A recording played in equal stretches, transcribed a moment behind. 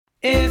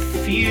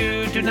If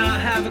you do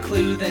not have a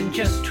clue, then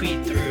just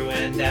tweet through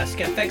and ask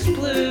FX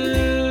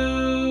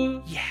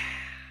Blue. Yeah.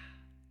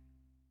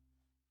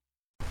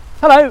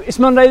 Hello, it's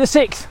Monday the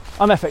 6th.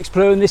 I'm FX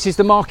Blue and this is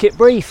the market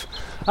brief.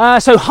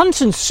 So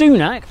Hunt and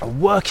Sunak are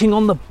working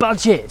on the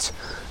budget.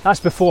 That's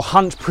before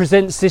Hunt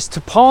presents this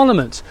to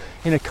Parliament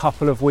in a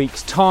couple of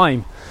weeks'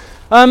 time.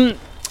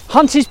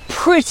 Hunt is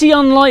pretty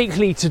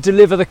unlikely to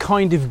deliver the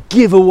kind of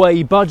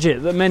giveaway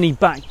budget that many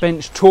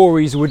backbench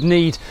Tories would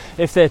need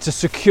if they're to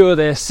secure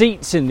their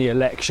seats in the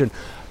election,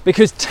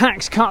 because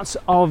tax cuts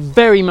are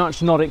very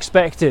much not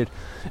expected.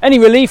 Any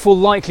relief will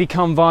likely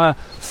come via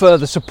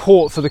further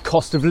support for the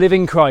cost of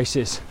living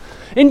crisis.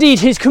 Indeed,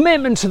 his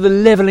commitment to the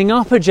levelling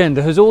up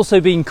agenda has also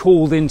been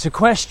called into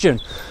question.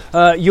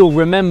 You'll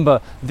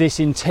remember this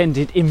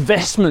intended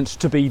investment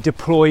to be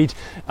deployed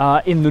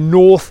in the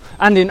north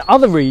and in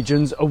other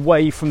regions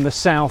away from the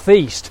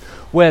southeast,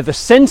 where the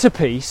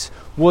centrepiece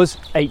was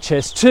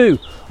HS2,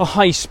 a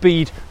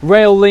high-speed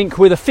rail link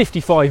with a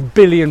 £55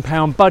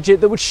 billion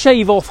budget that would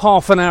shave off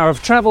half an hour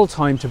of travel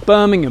time to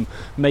Birmingham,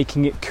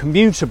 making it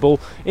commutable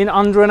in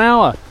under an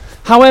hour.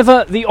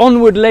 However, the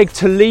onward leg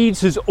to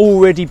Leeds has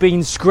already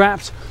been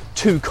scrapped,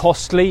 too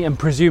costly and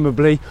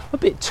presumably a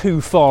bit too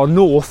far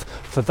north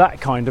for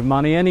that kind of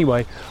money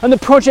anyway, and the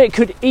project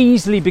could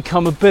easily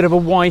become a bit of a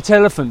white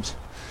elephant.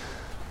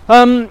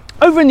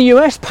 Over in the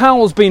US,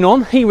 Powell's been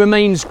on. He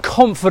remains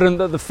confident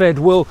that the Fed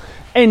will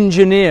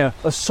engineer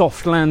a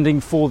soft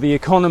landing for the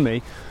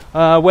economy,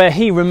 where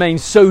he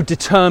remains so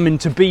determined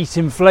to beat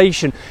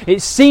inflation.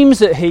 It seems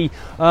that he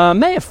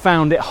may have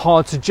found it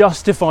hard to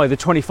justify the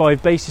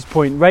 25 basis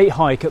point rate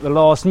hike at the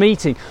last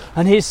meeting,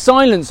 and his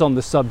silence on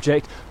the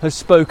subject has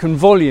spoken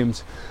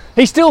volumes.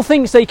 He still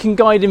thinks they can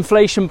guide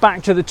inflation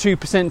back to the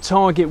 2%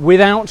 target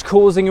without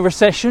causing a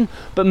recession,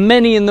 but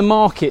many in the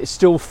market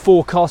still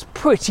forecast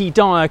pretty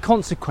dire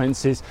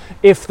consequences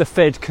if the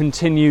Fed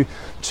continue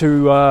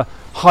to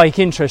hike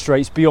interest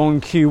rates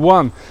beyond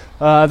Q1.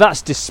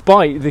 That's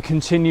despite the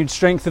continued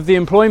strength of the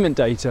employment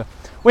data.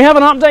 We have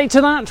an update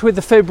to that with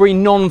the February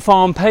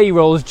non-farm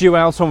payrolls due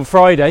out on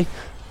Friday.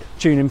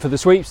 Tune in for the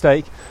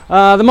sweepstake.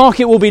 The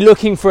market will be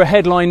looking for a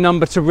headline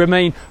number to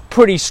remain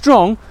pretty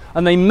strong,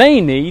 and they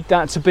may need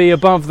that to be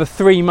above the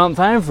 3-month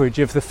average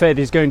if the Fed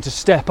is going to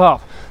step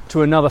up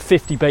to another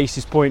 50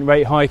 basis point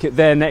rate hike at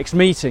their next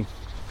meeting.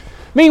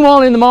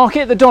 Meanwhile, in the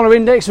market, the dollar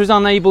index was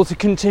unable to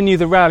continue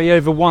the rally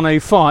over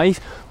 105.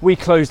 We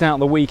closed out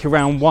the week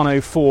around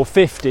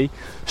 104.50.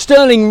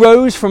 Sterling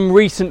rose from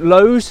recent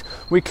lows.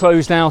 We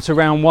closed out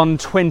around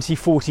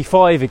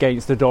 120.45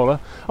 against the dollar.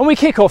 And we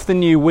kick off the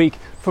new week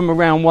from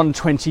around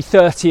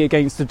 120.30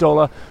 against the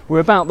dollar. We're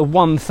about the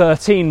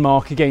 113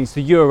 mark against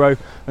the euro,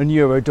 and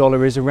euro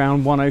dollar is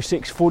around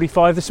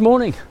 106.45 this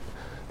morning.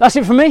 That's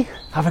it from me.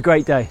 Have a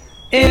great day.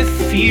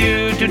 If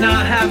you do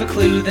not have a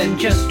clue, then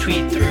just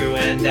tweet through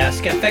and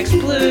ask FX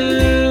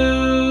Blue.